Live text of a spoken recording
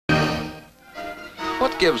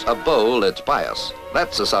What gives a bowl its bias?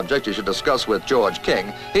 That's a subject you should discuss with George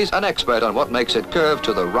King. He's an expert on what makes it curve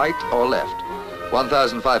to the right or left.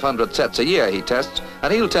 1,500 sets a year he tests,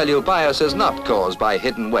 and he'll tell you bias is not caused by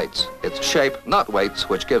hidden weights. It's shape, not weights,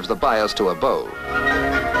 which gives the bias to a bowl.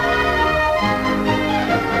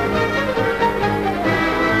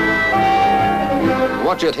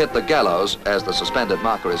 Watch it hit the gallows, as the suspended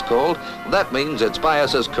marker is called. That means its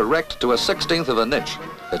bias is correct to a 1/16th of an inch.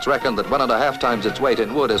 It's reckoned that 1.5 times its weight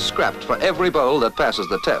in wood is scrapped for every bowl that passes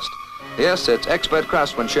the test. Yes, it's expert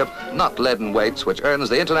craftsmanship, not leaden weights, which earns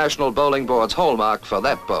the International Bowling Board's hallmark for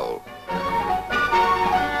that bowl.